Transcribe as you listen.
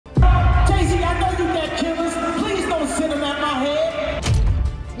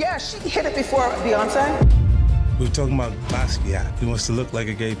hit it before Beyonce? We were talking about Basquiat. He wants to look like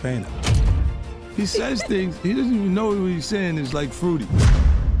a gay painter. He says things, he doesn't even know what he's saying is like fruity.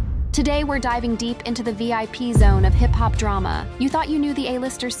 Today, we're diving deep into the VIP zone of hip-hop drama. You thought you knew the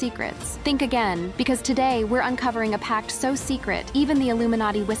A-lister secrets? Think again, because today we're uncovering a pact so secret, even the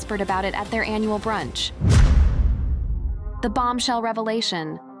Illuminati whispered about it at their annual brunch. The bombshell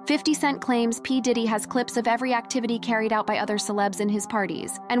revelation. 50 Cent claims P. Diddy has clips of every activity carried out by other celebs in his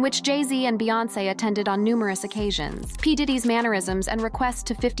parties, and which Jay-Z and Beyonce attended on numerous occasions. P. Diddy's mannerisms and request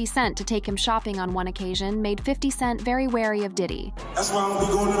to 50 Cent to take him shopping on one occasion made 50 Cent very wary of Diddy. That's why I'm gonna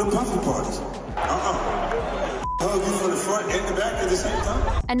be going to the puffy parties. Hug you from the front and the back at the same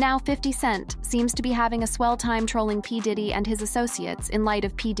time. And now 50 Cent seems to be having a swell time trolling P. Diddy and his associates in light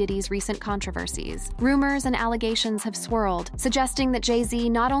of P. Diddy's recent controversies. Rumors and allegations have swirled, suggesting that Jay-Z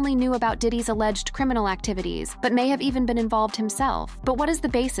not only knew about Diddy's alleged criminal activities, but may have even been involved himself. But what is the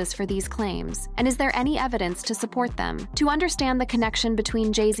basis for these claims? And is there any evidence to support them? To understand the connection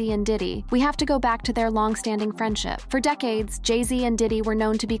between Jay-Z and Diddy, we have to go back to their long-standing friendship. For decades, Jay-Z and Diddy were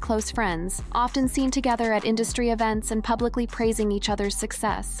known to be close friends, often seen together at industry events and publicly praising each other's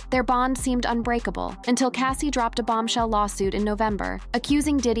success. Their bond seemed unbreakable, until Cassie dropped a bombshell lawsuit in November,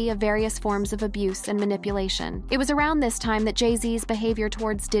 accusing Diddy of various forms of abuse and manipulation. It was around this time that Jay-Z's behavior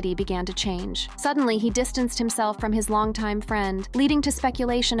towards Diddy began to change. Suddenly, he distanced himself from his longtime friend, leading to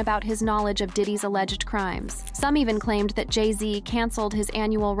speculation about his knowledge of Diddy's alleged crimes. Some even claimed that Jay-Z canceled his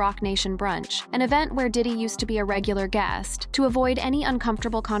annual Rock Nation brunch, an event where Diddy used to be a regular guest, to avoid any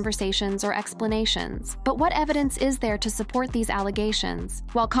uncomfortable conversations or explanations. But what evidence is there to support these allegations?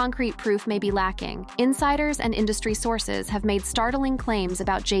 While concrete proof may be lacking, insiders and industry sources have made startling claims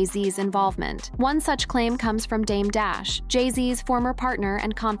about Jay-Z's involvement. One such claim comes from Dame Dash, Jay-Z's former partner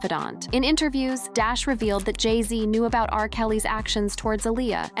and confidant. In interviews, Dash revealed that Jay-Z knew about R. Kelly's actions towards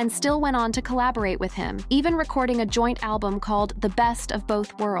Aaliyah and still went on to collaborate with him, even recording a joint album called The Best of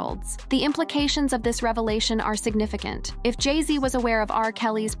Both Worlds. The implications of this revelation are significant. If Jay-Z was aware of R.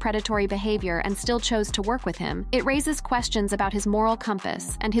 Kelly's predatory behavior and still chose to work with him, it raises questions about his moral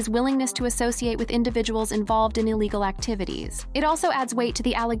compass and his willingness to associate with individuals involved in illegal activities. It also adds weight to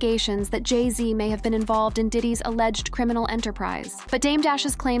the allegations that Jay-Z may have been involved in Diddy's alleged criminal enterprise. But Dame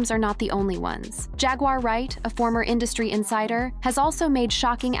Dash's claims are not the only ones. Jaguar Wright, a former industry insider, has also made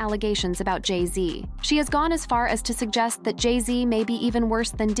shocking allegations about Jay-Z. She has gone as far as to suggest that Jay-Z may be even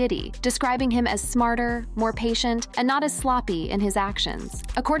worse than Diddy, describing him as smarter, more patient, and not as sloppy in his actions.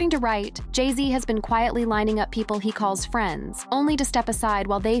 According to Wright, Jay-Z has been quietly lining up people he calls friends, only to step aside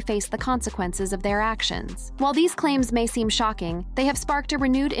while they face the consequences of their actions. While these claims may seem shocking, they have sparked a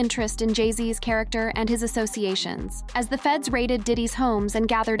renewed interest in Jay-Z's character and his associations. As the feds raided Diddy's homes and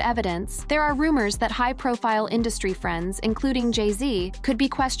gathered evidence, there are rumors that high-profile industry friends, including Jay-Z, could be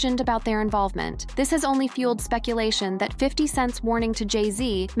questioned about their involvement. This has only fueled speculation that 50 Cent's warning to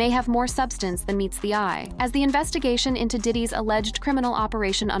Jay-Z may have more substance than meets the eye. As the investigation into Diddy's alleged criminal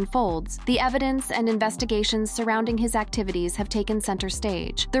operation unfolds, the evidence and investigations surrounding his activities have taken center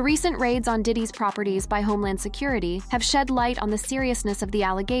stage. The recent raids on Diddy's properties by Homeland Security have shed light on the seriousness of the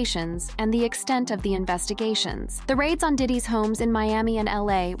allegations and the extent of the investigations. The raids on Diddy's homes in Miami and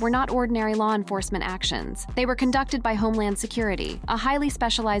LA were not ordinary law enforcement actions. They were conducted by Homeland Security, a highly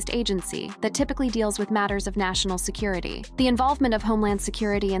specialized agency that typically deals with matters of national security. The involvement of Homeland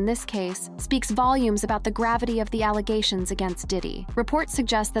Security in this case speaks volumes about the gravity of the allegations against Diddy. Reports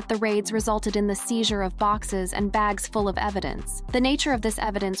suggest that the raids resulted in the seizure of boxes and bags full of evidence. The nature of this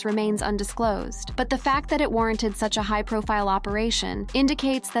evidence remains undisclosed, but the fact that it warranted such a high-profile operation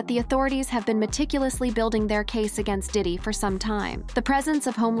indicates that the authorities have been meticulously building their case against Diddy for some time. The presence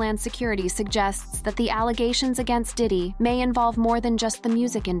of Homeland Security suggests that the allegations against Diddy may involve more than just the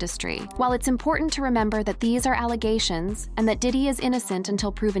music industry. While it's important to remember that these are allegations and that Diddy is innocent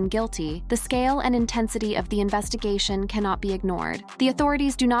until proven guilty, the scale and intensity of the investigation cannot be ignored. The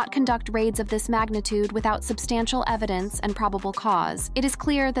authorities do not conduct raids of this magnitude without substantial evidence and probable cause. It is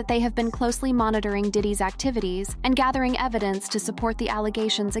clear that they have been closely monitoring Diddy's activities and gathering evidence to support the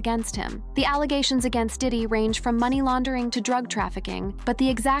allegations against him. The allegations against Diddy range from money laundering to drug trafficking, but the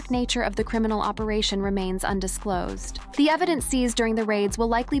exact nature of the criminal operation remains undisclosed. The evidence seized during the raids will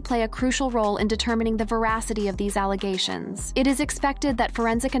likely play a crucial role in determining the veracity of these allegations. It is expected that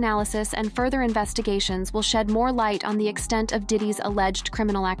forensic analysis and further investigations will shed more light on the extent of Diddy's alleged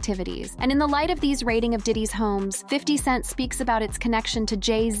criminal activities. And in the light of these raiding of Diddy's home Combs, 50 Cent speaks about its connection to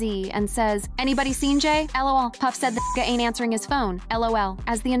Jay-Z and says, "Anybody seen Jay? LOL. Puff said the nigga ain't answering his phone. LOL."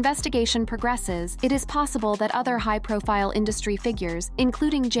 As the investigation progresses, it is possible that other high-profile industry figures,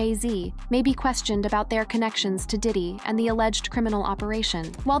 including Jay-Z, may be questioned about their connections to Diddy and the alleged criminal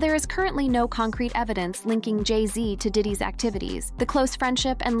operation. While there is currently no concrete evidence linking Jay-Z to Diddy's activities, the close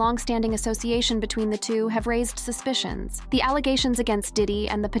friendship and long-standing association between the two have raised suspicions. The allegations against Diddy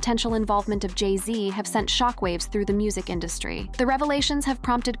and the potential involvement of Jay-Z have sent shockwaves through the music industry. The revelations have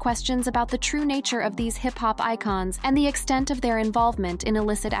prompted questions about the true nature of these hip-hop icons and the extent of their involvement in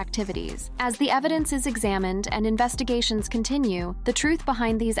illicit activities. As the evidence is examined and investigations continue, the truth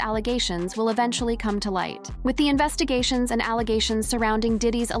behind these allegations will eventually come to light. With the investigations and allegations surrounding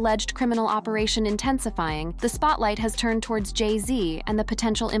Diddy's alleged criminal operation intensifying, the spotlight has turned towards Jay-Z and the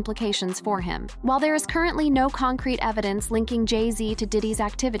potential implications for him. While there is currently no concrete evidence linking Jay-Z to Diddy's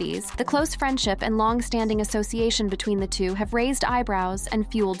activities, the close friendship and long-standing association between the two have raised eyebrows and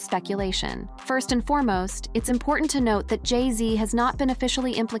fueled speculation. First and foremost, it's important to note that Jay-Z has not been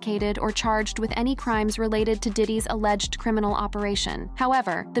officially implicated or charged with any crimes related to Diddy's alleged criminal operation.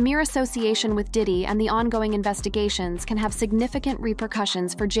 However, the mere association with Diddy and the ongoing investigations can have significant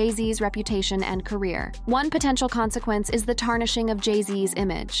repercussions for Jay-Z's reputation and career. One potential consequence is the tarnishing of Jay-Z's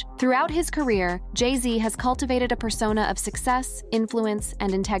image. Throughout his career, Jay-Z has cultivated a persona of success, influence,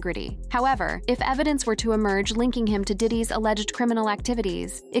 and integrity. However, if evidence were to emerge linking him to Diddy's alleged criminal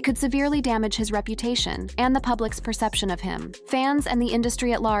activities, it could severely damage his reputation and the public's perception of him. Fans and the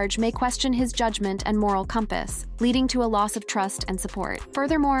industry at large may question his judgment and moral compass, leading to a loss of trust and support.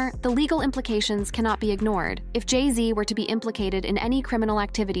 Furthermore, the legal implications cannot be ignored. If Jay-Z were to be implicated in any criminal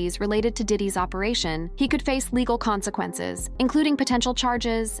activities related to Diddy's operation, he could face legal consequences, including potential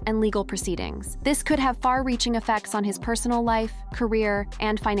charges and legal proceedings. This could have far-reaching effects on his personal life, career,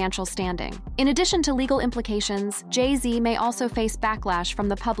 and financial standing. In addition to legal implications, Jay-Z may also face backlash from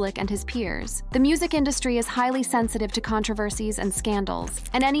the public and his peers. The music industry is highly sensitive to controversies and scandals,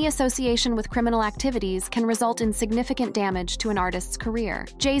 and any association with criminal activities can result in significant damage to an artist's career.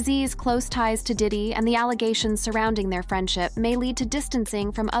 Jay-Z's close ties to Diddy and the allegations surrounding their friendship may lead to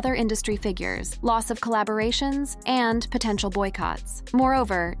distancing from other industry figures, loss of collaborations, and potential boycotts.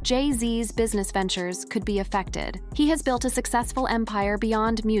 Moreover, Jay-Z's business ventures could be affected. He has built a successful empire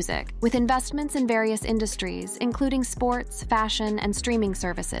beyond music, with investments in various industries, including sports, fashion, and streaming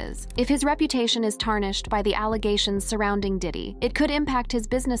services. If his reputation is tarnished by the allegations surrounding Diddy, it could impact his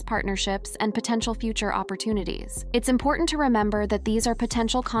business partnerships and potential future opportunities. It's important to remember that these are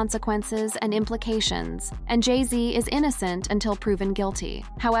potential consequences and implications, and Jay-Z is innocent until proven guilty.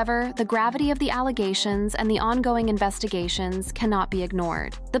 However, the gravity of the allegations and the ongoing investigations cannot be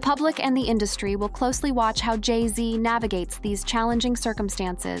ignored. The public and the industry will closely watch how Jay-Z navigates these challenging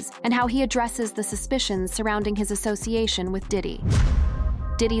circumstances and how he addresses the suspicions surrounding his association with Diddy.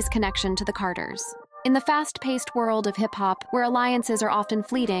 Diddy's connection to the Carters. In the fast-paced world of hip-hop, where alliances are often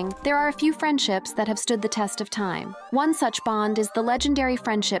fleeting, there are a few friendships that have stood the test of time. One such bond is the legendary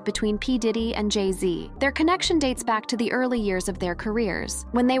friendship between P. Diddy and Jay-Z. Their connection dates back to the early years of their careers,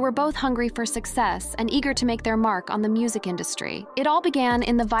 when they were both hungry for success and eager to make their mark on the music industry. It all began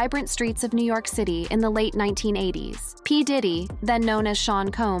in the vibrant streets of New York City in the late 1980s. P. Diddy, then known as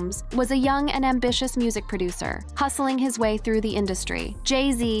Sean Combs, was a young and ambitious music producer, hustling his way through the industry.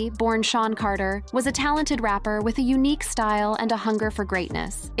 Jay-Z, born Sean Carter, was a talented rapper with a unique style and a hunger for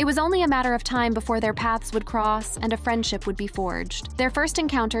greatness. It was only a matter of time before their paths would cross and a friendship would be forged. Their first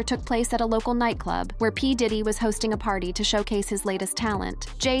encounter took place at a local nightclub, where P. Diddy was hosting a party to showcase his latest talent.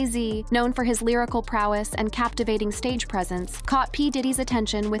 Jay-Z, known for his lyrical prowess and captivating stage presence, caught P. Diddy's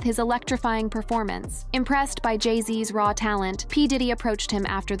attention with his electrifying performance. Impressed by Jay-Z's raw talent, P. Diddy approached him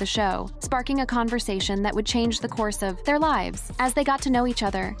after the show, sparking a conversation that would change the course of their lives. As they got to know each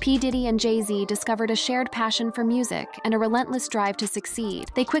other, P. Diddy and Jay-Z discovered a shared passion for music and a relentless drive to succeed.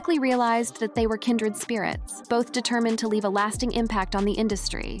 They quickly realized that they were kindred spirits, both determined to leave a lasting impact on the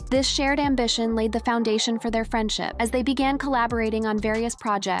industry. This shared ambition laid the foundation for their friendship as they began collaborating on various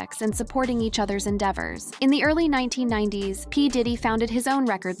projects and supporting each other's endeavors. In the early 1990s, P. Diddy founded his own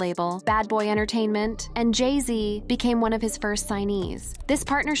record label, Bad Boy Entertainment, and Jay-Z became one of his first signees. This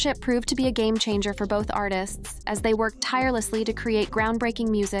partnership proved to be a game changer for both artists as they worked tirelessly to create groundbreaking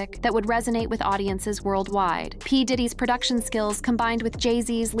music that would resonate with audiences audiences worldwide. P. Diddy's production skills combined with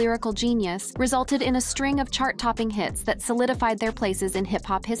Jay-Z's lyrical genius resulted in a string of chart-topping hits that solidified their places in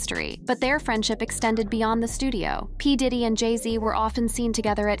hip-hop history. But their friendship extended beyond the studio. P. Diddy and Jay-Z were often seen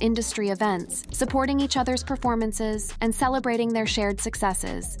together at industry events, supporting each other's performances and celebrating their shared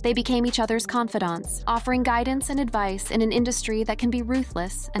successes. They became each other's confidants, offering guidance and advice in an industry that can be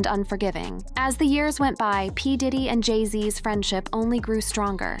ruthless and unforgiving. As the years went by, P. Diddy and Jay-Z's friendship only grew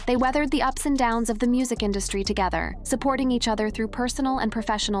stronger. They weathered the ups and downs of the music industry together, supporting each other through personal and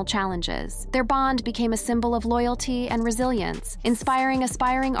professional challenges. Their bond became a symbol of loyalty and resilience, inspiring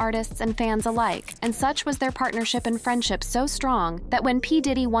aspiring artists and fans alike, and such was their partnership and friendship so strong that when P.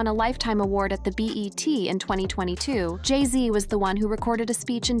 Diddy won a Lifetime Award at the BET in 2022, Jay-Z was the one who recorded a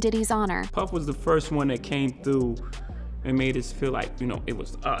speech in Diddy's honor. Puff was the first one that came through and made us feel like, it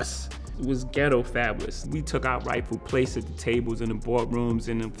was us. It was ghetto fabulous. We took our rightful place at the tables and the boardrooms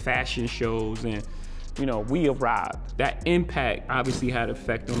and the fashion shows, and we arrived. That impact obviously had an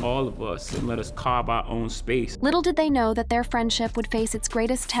effect on all of us and let us carve our own space. Little did they know that their friendship would face its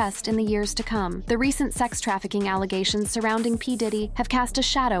greatest test in the years to come. The recent sex trafficking allegations surrounding P. Diddy have cast a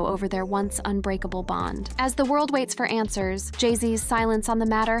shadow over their once unbreakable bond. As the world waits for answers, Jay-Z's silence on the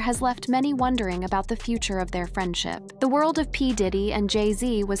matter has left many wondering about the future of their friendship. The world of P. Diddy and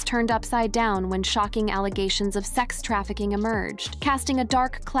Jay-Z was turned upside down when shocking allegations of sex trafficking emerged, casting a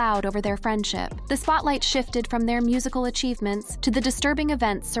dark cloud over their friendship. The spotlight shifted from their musical achievements to the disturbing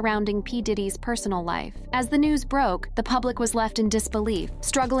events surrounding P. Diddy's personal life. As the news broke, the public was left in disbelief,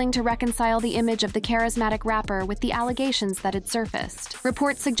 struggling to reconcile the image of the charismatic rapper with the allegations that had surfaced.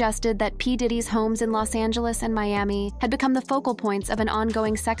 Reports suggested that P. Diddy's homes in Los Angeles and Miami had become the focal points of an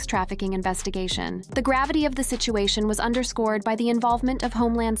ongoing sex trafficking investigation. The gravity of the situation was underscored by the involvement of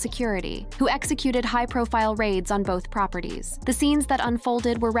Homeland Security, who executed high-profile raids on both properties. The scenes that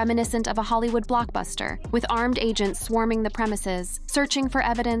unfolded were reminiscent of a Hollywood blockbuster, with armed agents swarming the premises, searching for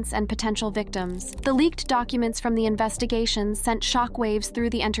evidence and potential victims. The leaked documents from the investigations sent shockwaves through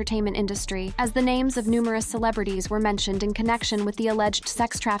the entertainment industry, as the names of numerous celebrities were mentioned in connection with the alleged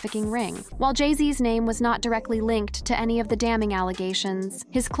sex trafficking ring. While Jay-Z's name was not directly linked to any of the damning allegations,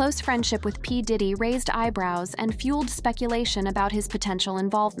 his close friendship with P. Diddy raised eyebrows and fueled speculation about his potential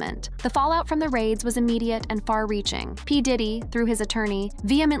involvement. The fallout from the raids was immediate and far-reaching. P. Diddy, through his attorney,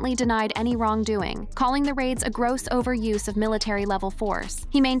 vehemently denied any wrongdoing, calling the raids a gross overuse of military-level force.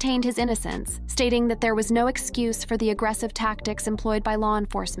 He maintained his innocence, stating that there was no excuse for the aggressive tactics employed by law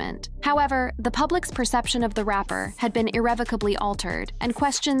enforcement. However, the public's perception of the rapper had been irrevocably altered, and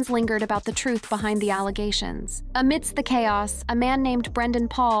questions lingered about the truth behind the allegations. Amidst the chaos, a man named Brendan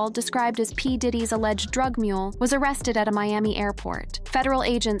Paul, described as P. Diddy's alleged drug mule, was arrested at a Miami airport. Federal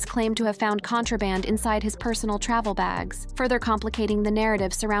agents claimed to have found contraband inside his personal travel bags, further complicating the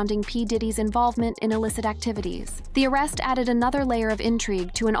narrative surrounding P. Diddy's involvement in illicit activities. The arrest added another layer of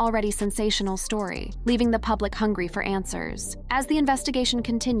intrigue to an already sensational story, leaving the public hungry for answers. As the investigation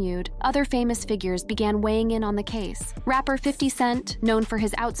continued, other famous figures began weighing in on the case. Rapper 50 Cent, known for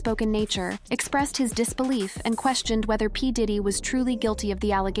his outspoken nature, expressed his disbelief and questioned whether P. Diddy was truly guilty of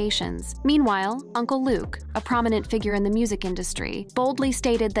the allegations. Meanwhile, Uncle Luke, a prominent figure in the music industry, boldly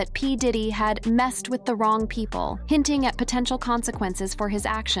stated that P. Diddy had messed with the wrong people, hinting at potential consequences for his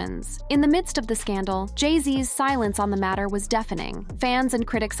actions. In the midst of the scandal, Jay-Z's silence on the matter was deafening. Fans and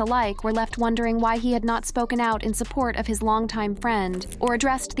critics alike were left wondering why he had not spoken out in support of his longtime friend or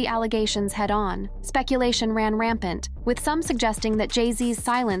addressed the allegations head-on. Speculation ran rampant, with some suggesting that Jay-Z's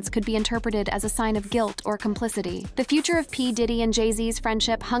silence could be interpreted as a sign of guilt or complicity. The future of P. Diddy and Jay-Z's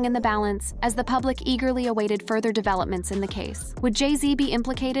friendship hung in the balance as the public eagerly awaited further developments in the case. Would Jay-Z be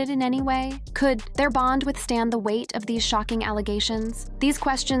implicated in any way? Could their bond withstand the weight of these shocking allegations? These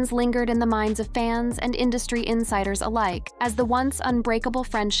questions lingered in the minds of fans and industry insiders alike as the once unbreakable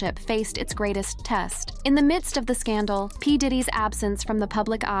friendship faced its greatest test. In the midst of the scandal, P. Diddy's absence from the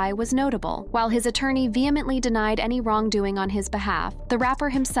public eye was notable. While his attorney vehemently denied any wrongdoing on his behalf, the rapper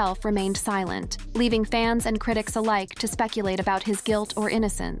himself remained silent, leaving fans and critics alike to speculate about his guilt or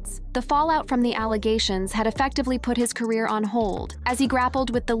innocence. The fallout from the allegations had effectively put his career on hold as he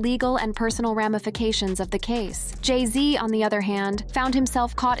grappled with the legal and personal ramifications of the case. Jay-Z, on the other hand, found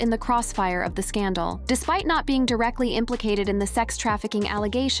himself caught in the crossfire of the scandal. Despite not being directly implicated in the sex trafficking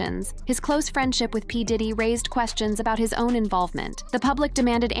allegations, his close friendship with P. Diddy raised questions about his own involvement. The public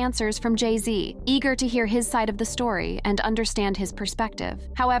demanded answers from Jay-Z, eager to hear his side of the story. story and understand his perspective.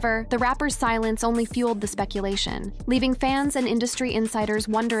 However, the rapper's silence only fueled the speculation, leaving fans and industry insiders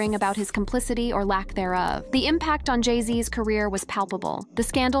wondering about his complicity or lack thereof. The impact on Jay-Z's career was palpable. The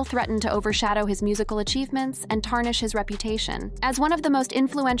scandal threatened to overshadow his musical achievements and tarnish his reputation. As one of the most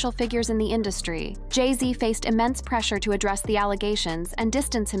influential figures in the industry, Jay-Z faced immense pressure to address the allegations and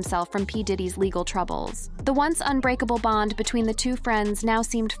distance himself from P. Diddy's legal troubles. The once unbreakable bond between the two friends now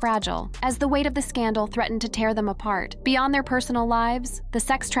seemed fragile, as the weight of the scandal threatened to tear them apart. Beyond their personal lives, the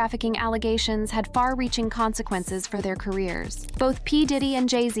sex trafficking allegations had far-reaching consequences for their careers. Both P. Diddy and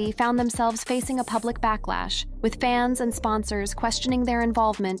Jay-Z found themselves facing a public backlash, with fans and sponsors questioning their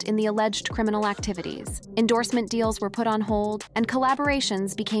involvement in the alleged criminal activities. Endorsement deals were put on hold, and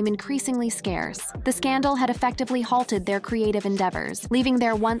collaborations became increasingly scarce. The scandal had effectively halted their creative endeavors, leaving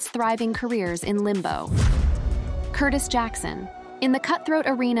their once thriving careers in limbo. Curtis Jackson. In the cutthroat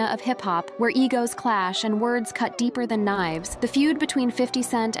arena of hip-hop, where egos clash and words cut deeper than knives, the feud between 50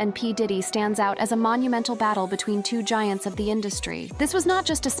 Cent and P. Diddy stands out as a monumental battle between two giants of the industry. This was not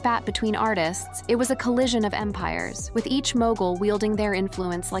just a spat between artists, it was a collision of empires, with each mogul wielding their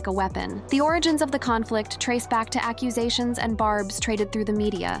influence like a weapon. The origins of the conflict trace back to accusations and barbs traded through the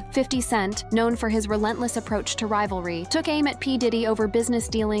media. 50 Cent, known for his relentless approach to rivalry, took aim at P. Diddy over business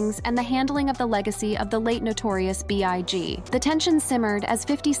dealings and the handling of the legacy of the late notorious B.I.G. The tension simmered as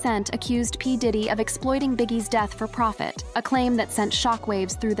 50 Cent accused P. Diddy of exploiting Biggie's death for profit, a claim that sent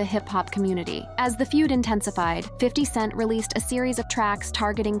shockwaves through the hip-hop community. As the feud intensified, 50 Cent released a series of tracks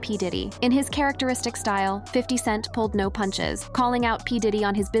targeting P. Diddy. In his characteristic style, 50 Cent pulled no punches, calling out P. Diddy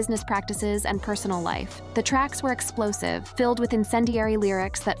on his business practices and personal life. The tracks were explosive, filled with incendiary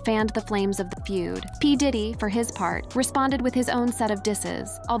lyrics that fanned the flames of the feud. P. Diddy, for his part, responded with his own set of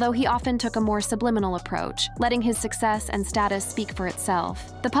disses, although he often took a more subliminal approach, letting his success and status speak for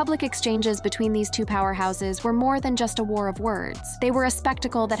itself. The public exchanges between these two powerhouses were more than just a war of words. They were a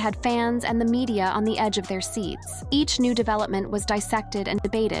spectacle that had fans and the media on the edge of their seats. Each new development was dissected and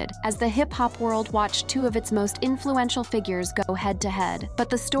debated as the hip-hop world watched two of its most influential figures go head-to-head.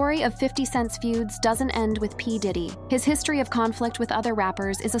 But the story of 50 Cent's feuds doesn't end with P. Diddy. His history of conflict with other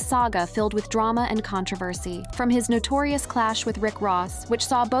rappers is a saga filled with drama and controversy. From his notorious clash with Rick Ross, which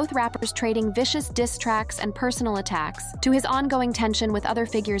saw both rappers trading vicious diss tracks and personal attacks, to his ongoing tension with other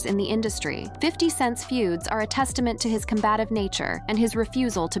figures in the industry, 50 Cent's feuds are a testament to his combative nature and his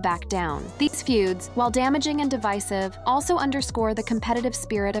refusal to back down. These feuds, while damaging and divisive, also underscore the competitive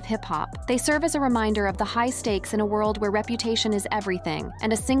spirit of hip-hop. They serve as a reminder of the high stakes in a world where reputation is everything,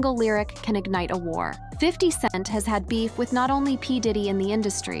 and a single lyric can ignite a war. 50 Cent has had beef with not only P. Diddy in the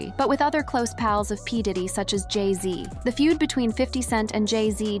industry, but with other close pals of P. Diddy such as Jay-Z. The feud between 50 Cent and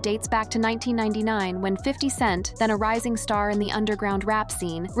Jay-Z dates back to 1999 when 50 Cent, then a rising star in the underground rap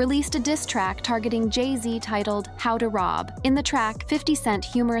scene, released a diss track targeting Jay-Z titled How to Rob. In the track, 50 Cent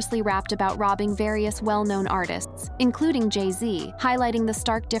humorously rapped about robbing various well-known artists, including Jay-Z, highlighting the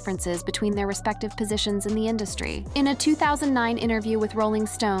stark differences between their respective positions in the industry. In a 2009 interview with Rolling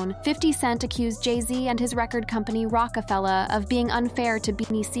Stone, 50 Cent accused Jay-Z and his record company Rockefeller of being unfair to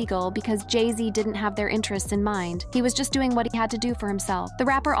Beanie Sigel because Jay-Z didn't have their interests in mind. He was just doing what he had to do for himself. The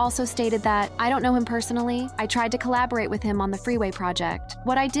rapper also stated that, "I don't know him personally. I tried to collaborate with him on the Freeway project.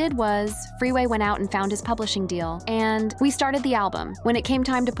 What I did was, Freeway went out and found his publishing deal, and we started the album. When it came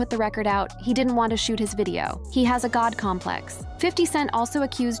time to put the record out, he didn't want to shoot his video. He has a God complex." 50 Cent also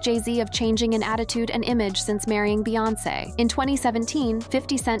accused Jay-Z of changing in attitude and image since marrying Beyonce. In 2017,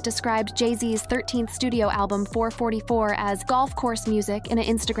 50 Cent described Jay-Z's 13th studio album 444 as golf course music in an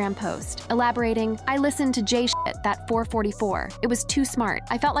Instagram post, elaborating, "I listened to Jay shit that 444. It was too smart.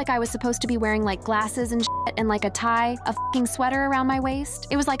 I felt like I was supposed to be wearing like glasses and shit and like a tie, a fucking sweater around my waist.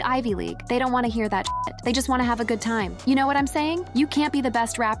 It was like Ivy League. They don't want to hear that shit. They just want to have a good time. You know what I'm saying? You can't be the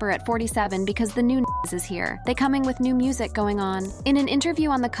best rapper at 47 because the new is here. They coming with new music going on." In an interview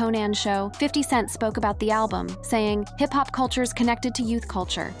on The Conan Show, 50 Cent spoke about the album, saying, "Hip-hop culture's connected to youth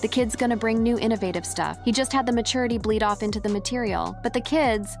culture. The kid's gonna bring new innovative stuff. He just had the maturity bleed off into the material. But the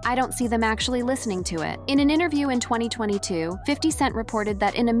kids, I don't see them actually listening to it." In an interview in 2022, 50 Cent reported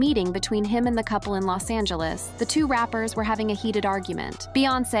that in a meeting between him and the couple in Los Angeles, the two rappers were having a heated argument.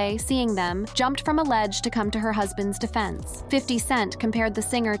 Beyonce, seeing them, jumped from a ledge to come to her husband's defense. 50 Cent compared the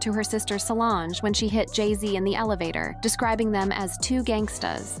singer to her sister Solange when she hit Jay-Z in the elevator, describing them as two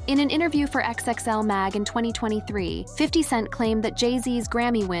gangstas. In an interview for XXL Mag in 2023, 50 Cent claimed that Jay-Z's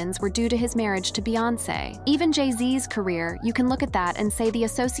Grammy wins were due to his marriage to Beyonce. Even Jay-Z's career, you can look at that and say the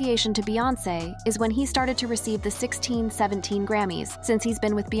association to Beyonce is when he started to receive the 16-17 Grammys, since he's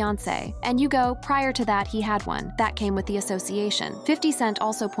been with Beyonce. And you go, prior to that he had one. That came with the association. 50 Cent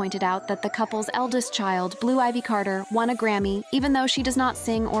also pointed out that the couple's eldest child, Blue Ivy Carter, won a Grammy, even though she does not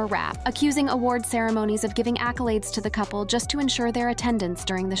sing or rap, accusing award ceremonies of giving accolades to the couple just to ensure their attendance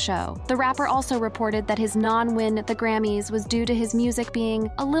during the show. The rapper also reported that his non-win at the Grammys was due to his music being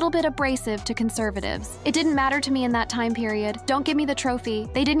a little bit abrasive to conservatives. It didn't matter to me in that time period. Don't give me the trophy.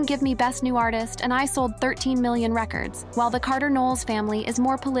 They didn't give me Best New Artist, and I sold 13 million records, while the Carter-Knowles family is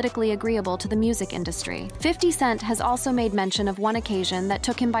more politically agreeable to the music industry. 50 Cent has also made mention of one occasion that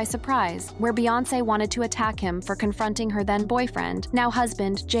took him by surprise, where Beyonce wanted to attack him for confronting her then-boyfriend, now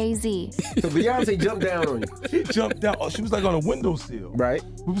husband, Jay-Z. So Beyonce jumped down on you. She jumped down. Oh, she was like on a windowsill. Right.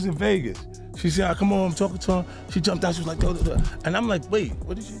 We was in Vegas. She said, come on, I'm talking to her. She jumped down. She was like, duh, duh, duh. And I'm like, wait,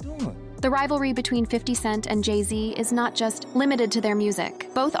 what is she doing? The rivalry between 50 Cent and Jay-Z is not just limited to their music.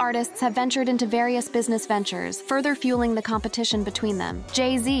 Both artists have ventured into various business ventures, further fueling the competition between them.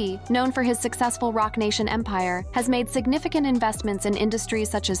 Jay-Z, known for his successful Roc Nation empire, has made significant investments in industries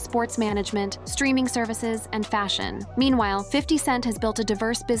such as sports management, streaming services, and fashion. Meanwhile, 50 Cent has built a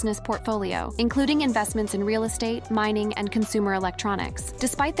diverse business portfolio, including investments in real estate, mining, and consumer electronics.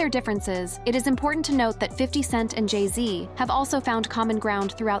 Despite their differences, it is important to note that 50 Cent and Jay-Z have also found common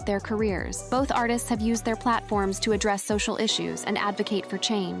ground throughout their careers. Both artists have used their platforms to address social issues and advocate for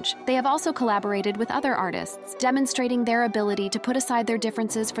change. They have also collaborated with other artists, demonstrating their ability to put aside their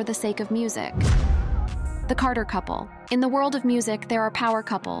differences for the sake of music. The Carter couple. In the world of music, there are power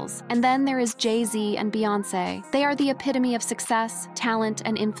couples, and then there is Jay-Z and Beyonce. They are the epitome of success, talent,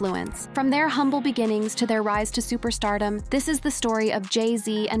 and influence. From their humble beginnings to their rise to superstardom, this is the story of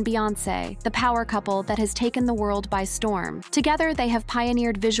Jay-Z and Beyonce, the power couple that has taken the world by storm. Together, they have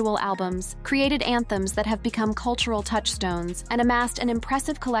pioneered visual albums, created anthems that have become cultural touchstones, and amassed an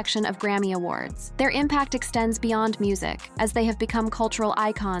impressive collection of Grammy Awards. Their impact extends beyond music, as they have become cultural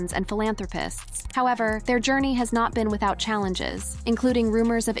icons and philanthropists. However, their journey has not been without challenges, including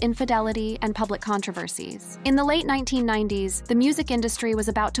rumors of infidelity and public controversies. In the late 1990s, the music industry was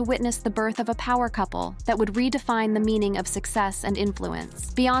about to witness the birth of a power couple that would redefine the meaning of success and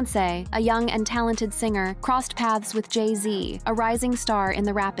influence. Beyonce, a young and talented singer, crossed paths with Jay-Z, a rising star in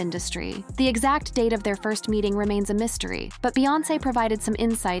the rap industry. The exact date of their first meeting remains a mystery, but Beyonce provided some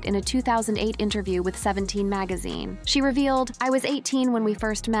insight in a 2008 interview with 17 magazine. She revealed, "I was 18 when we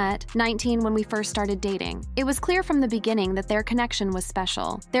first met, 19 when we first started dating. It was clear from the beginning that their connection was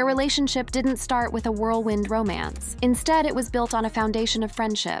special. Their relationship didn't start with a whirlwind romance. Instead, it was built on a foundation of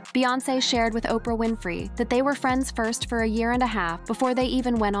friendship." Beyonce shared with Oprah Winfrey that they were friends first for a year and a half before they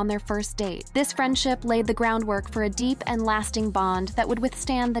even went on their first date. This friendship laid the groundwork for a deep and lasting bond that would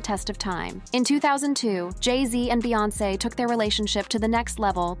withstand the test of time. In 2002, Jay-Z and Beyonce took their relationship to the next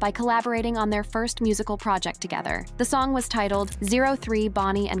level by collaborating on their first musical project together. The song was titled 03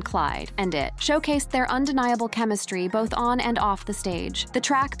 Bonnie and Clyde, and it showcased their undeniable chemistry both on and off the stage. The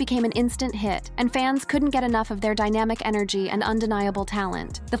track became an instant hit, and fans couldn't get enough of their dynamic energy and undeniable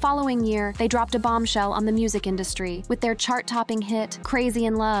talent. The following year, they dropped a bombshell on the music industry with their chart-topping hit, Crazy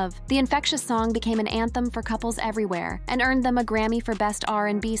in Love. The infectious song became an anthem for couples everywhere and earned them a Grammy for Best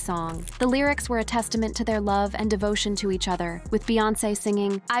R&B Song. The lyrics were a testament to their love and devotion to each other, with Beyonce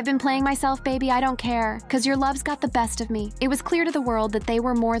singing, "I've been playing myself, baby, I don't care, 'cause your love's got the best of me." It was clear to the world that they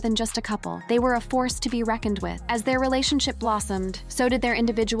were more than just a couple. They were a force to be reckoned with. As their relationship blossomed, so did their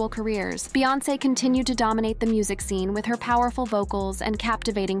individual careers. Beyonce continued to dominate the music scene with her powerful vocals and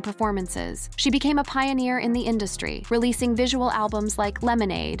captivating performances. She became a pioneer in the industry, releasing visual albums like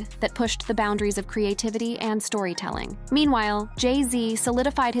Lemonade that pushed the boundaries of creativity and storytelling. Meanwhile, Jay-Z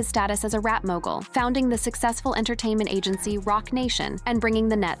solidified his status as a rap mogul, founding the successful entertainment agency Roc Nation and bringing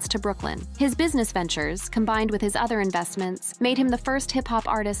the Nets to Brooklyn. His business ventures, combined with his other investments, made him the first hip-hop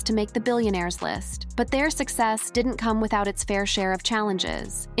artist to make the billionaires list. But their success didn't come without its fair share of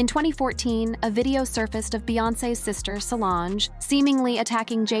challenges. In 2014, a video surfaced of Beyonce's sister, Solange, seemingly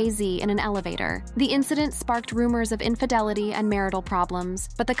attacking Jay-Z in an elevator. The incident sparked rumors of infidelity and marital problems,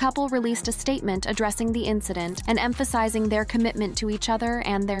 but the couple released a statement addressing the incident and emphasizing their commitment to each other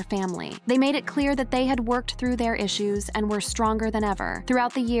and their family. They made it clear that they had worked through their issues and were stronger than ever.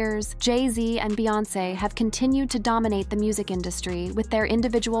 Throughout the years, Jay-Z and Beyonce have continued to dominate the music industry with their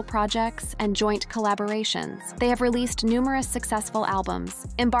individual projects and joint collaborations. They have released numerous successful albums,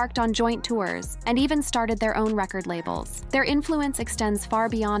 embarked on joint tours, and even started their own record labels. Their influence extends far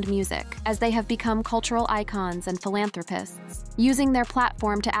beyond music, as they have become cultural icons and philanthropists, using their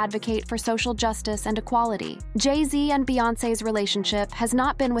platform to advocate for social justice and equality. Jay-Z and Beyonce's relationship has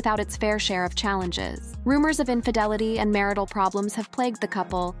not been without its fair share of challenges. Rumors of infidelity and marital problems have plagued the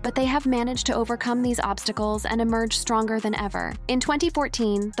couple, but they have managed to overcome these obstacles and emerge stronger than ever. In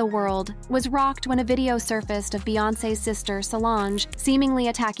 2014, the world was rocked when a video surfaced of Beyonce's sister, Solange, seemingly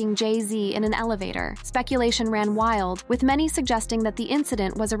attacking Jay-Z in an elevator. Speculation ran wild, with many suggesting that the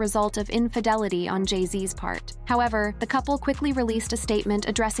incident was a result of infidelity on Jay-Z's part. However, the couple quickly released a statement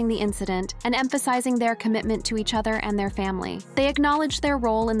addressing the incident and emphasizing their commitment to each other and their family. They acknowledged their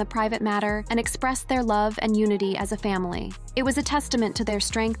role in the private matter and expressed their love and unity as a family. It was a testament to their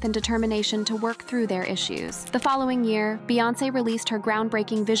strength and determination to work through their issues. The following year, Beyonce released her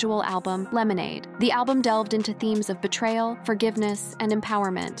groundbreaking visual album, Lemonade. The album delved into themes of betrayal, forgiveness, and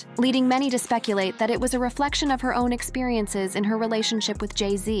empowerment, leading many to speculate that it was a reflection of her own experiences in her relationship with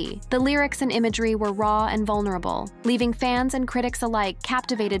Jay-Z. The lyrics and imagery were raw and vulnerable, leaving fans and critics alike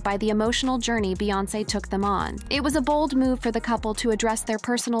captivated by the emotional journey Beyonce took them on. It was a bold move for the couple to address their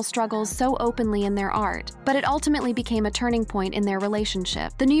personal struggles so openly in their art, but it ultimately became a turning point in their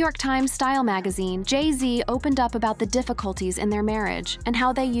relationship. The New York Times Style magazine, Jay-Z opened up about the difficulties in their marriage and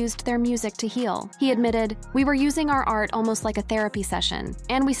how they used their music to heal. He admitted, "We were using our art almost like a therapy session,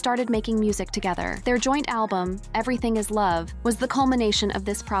 and we started making music together." Their joint album, Everything Is Love, was the culmination of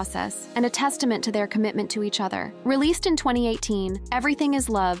this process and a testament to their commitment to each other. Released in 2018, Everything Is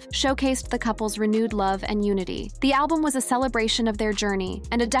Love showcased the couple's renewed love and unity. The album was a celebration of their journey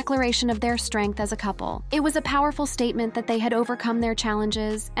and a declaration of their strength as a couple. It was a powerful statement that they had overcome their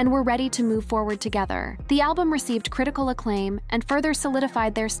challenges and were ready to move forward together. The album received critical acclaim and further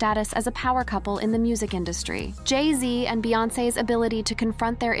solidified their status as a power couple in the music industry. Jay-Z and Beyonce's ability to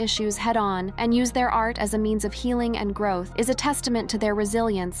confront their issues head-on and use their art as a means of healing and growth is a testament to their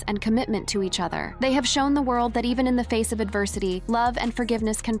resilience and commitment to each other. They have shown the world that even in the face of adversity, love and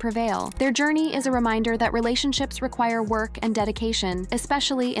forgiveness can prevail. Their journey is a reminder that relationships require work and dedication,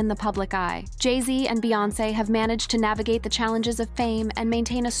 especially in the public eye. Jay-Z and Beyonce have managed to navigate the challenges of fame and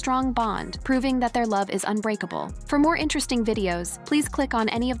maintain a strong bond, proving that their love is unbreakable. For more interesting videos, please click on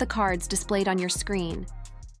any of the cards displayed on your screen.